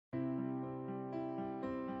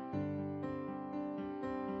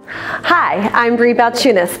Hi, I'm Bree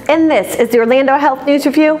Balchunas, and this is the Orlando Health News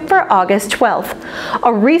Review for August 12th.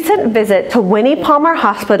 A recent visit to Winnie Palmer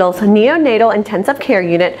Hospital's Neonatal Intensive Care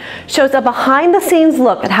Unit shows a behind-the-scenes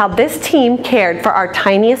look at how this team cared for our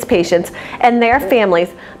tiniest patients and their families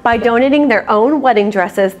by donating their own wedding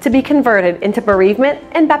dresses to be converted into bereavement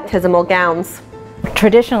and baptismal gowns.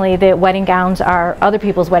 Traditionally, the wedding gowns are other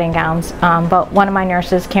people's wedding gowns, but one of my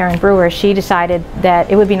nurses, Karen Brewer, she decided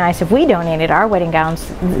that it would be nice if we donated our wedding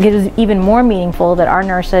gowns. It is even more meaningful that our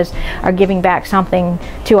nurses are giving back something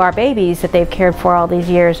to our babies that they've cared for all these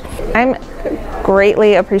years. I'm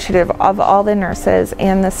greatly appreciative of all the nurses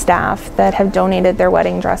and the staff that have donated their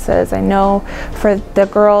wedding dresses. I know for the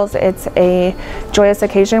girls it's a joyous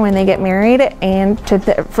occasion when they get married, and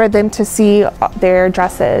for them to see their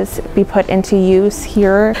dresses be put into use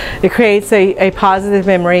here. It creates a positive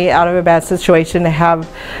memory out of a bad situation to have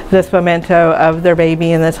this memento of their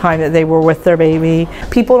baby and the time that they were with their baby.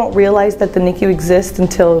 People don't realize that the NICU exists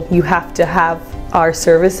until you have to have our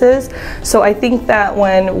services. So I think that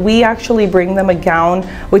when we actually bring them a gown,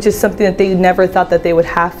 which is something that they never thought that they would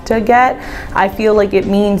have to get, I feel like it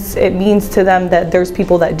means to them that there's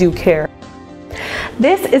people that do care.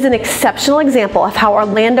 This is an exceptional example of how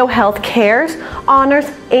Orlando Health cares, honors,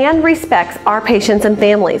 and respects our patients and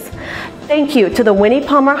families. Thank you to the Winnie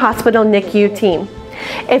Palmer Hospital NICU team.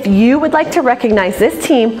 If you would like to recognize this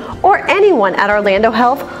team or anyone at Orlando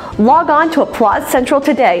Health, log on to Applause Central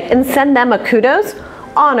today and send them a kudos,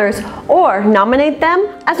 honors, or nominate them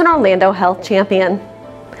as an Orlando Health champion.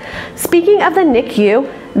 Speaking of the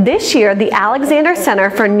NICU, this year the Alexander Center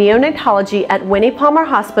for Neonatology at Winnie Palmer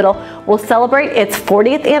Hospital will celebrate its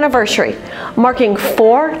 40th anniversary, marking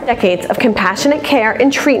 4 decades of compassionate care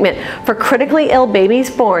and treatment for critically ill babies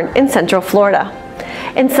born in Central Florida.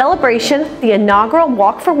 In celebration, the inaugural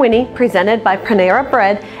Walk for Winnie, presented by Panera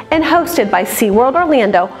Bread and hosted by SeaWorld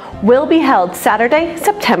Orlando, will be held Saturday,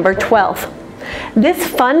 September 12th. This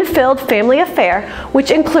fun-filled family affair,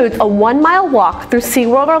 which includes a 1-mile walk through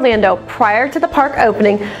SeaWorld Orlando prior to the park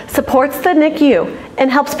opening, supports the NICU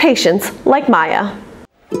and helps patients like Maya.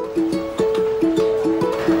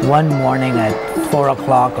 One morning at 4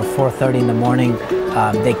 o'clock or 4:30 in the morning,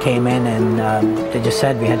 they came in and they just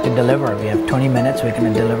said we had to deliver. We have 20 minutes, we're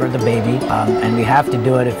going to deliver the baby, and we have to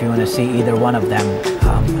do it if you want to see either one of them.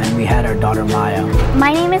 And we had our daughter Maya.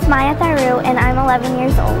 My name is Maya Tharu, and I'm 11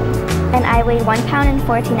 years old, and I weigh 1 pound and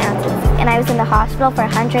 14 ounces, and I was in the hospital for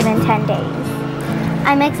 110 days.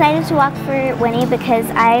 I'm excited to walk for Winnie because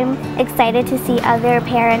I'm excited to see other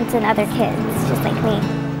parents and other kids just like me.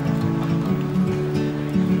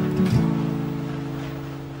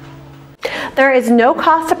 There is no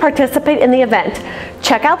cost to participate in the event.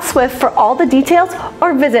 Check out Swift for all the details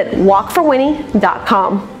or visit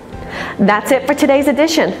walkforwinnie.com. That's it for today's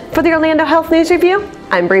edition. For the Orlando Health News Review,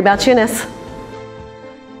 I'm Bree Balchunas.